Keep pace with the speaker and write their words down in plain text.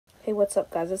Hey, what's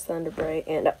up, guys? It's Thunderbray,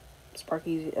 and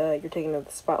Sparky, you're taking up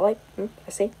the spotlight. I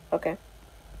see. Okay.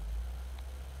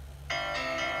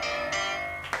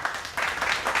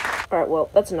 Alright, well,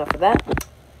 that's enough of that.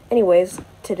 Anyways,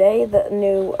 today the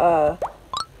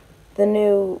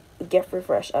new gift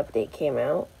refresh update came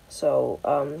out. So,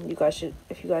 you guys should,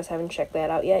 if you guys haven't checked that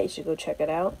out yet, you should go check it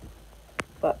out.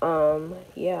 But,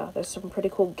 yeah, there's some pretty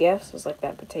cool gifts. There's like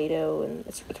that potato, and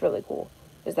it's really cool.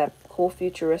 There's that cool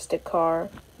futuristic car.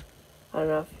 I don't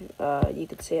know if you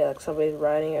could see it, like somebody's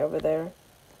riding it over there.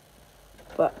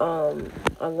 But I'm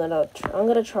gonna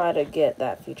try to get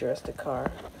that futuristic car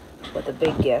with the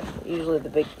big gift. Usually the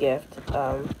big gift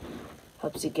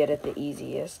helps you get it the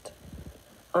easiest.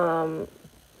 So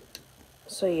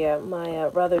yeah, my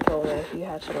brother told me if you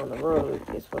hatch it on the road,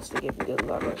 it's supposed to give you good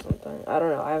luck or something. I don't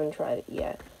know. I haven't tried it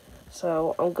yet,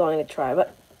 so I'm going to try.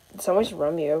 But did someone just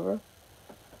run me over?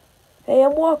 Hey,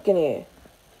 I'm walking here.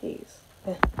 Jeez.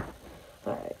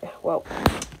 Alright, well,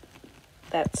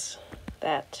 that's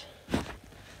that.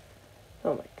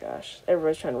 Oh my gosh,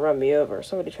 everybody's trying to run me over.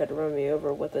 Somebody tried to run me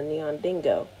over with a neon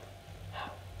dingo.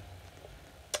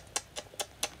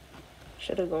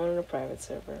 Should have gone on a private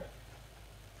server.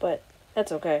 But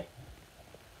that's okay.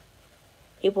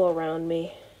 People around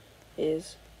me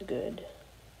is good,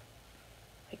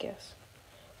 I guess.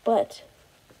 But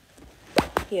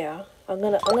yeah, I'm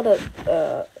gonna open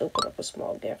up a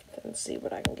small gift and see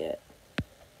what I can get.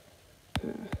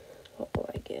 What will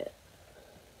I get?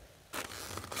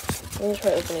 I'm gonna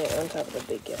try opening it on top of the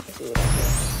big gift and see what I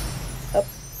get. Oh,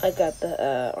 I got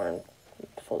the arm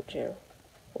float chair.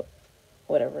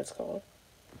 Whatever it's called.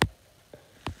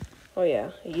 Oh yeah,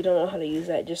 you don't know how to use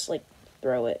that, just like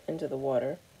throw it into the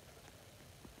water.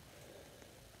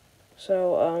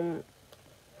 So,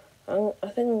 I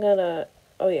think I'm gonna,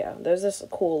 oh yeah, there's this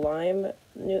cool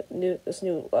this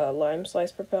new lime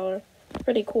slice propeller.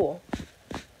 Pretty cool.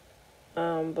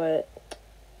 But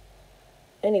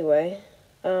anyway,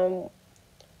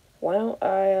 why don't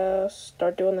I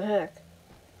start doing the hack,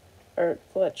 or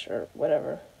glitch, or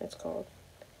whatever it's called.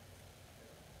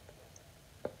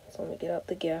 So let me get out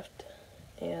the gift,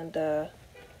 and let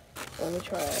me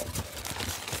try it.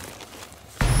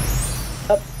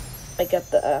 Oh, I got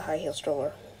the high heel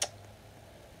stroller.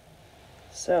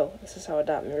 So this is how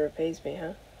Adopt Me repays me,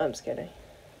 huh? I'm just kidding.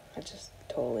 I just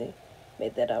totally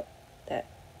made that up. That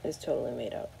is totally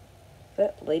made up. Is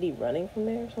that lady running from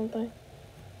there or something?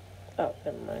 Oh,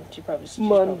 never mind. She's probably just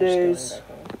going back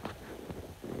home.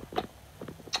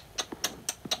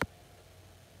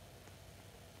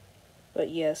 But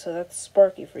yeah, so that's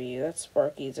Sparky for you. That's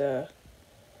Sparky's,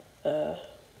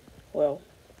 well,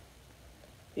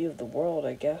 view of the world,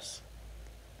 I guess.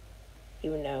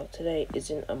 Even though today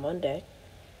isn't a Monday.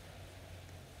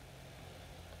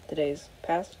 Today's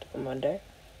past a Monday.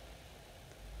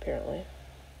 Apparently.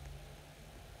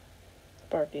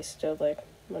 Sparky's still like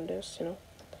Mondays, you know.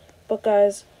 But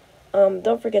guys,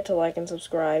 don't forget to like and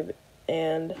subscribe,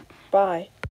 and bye.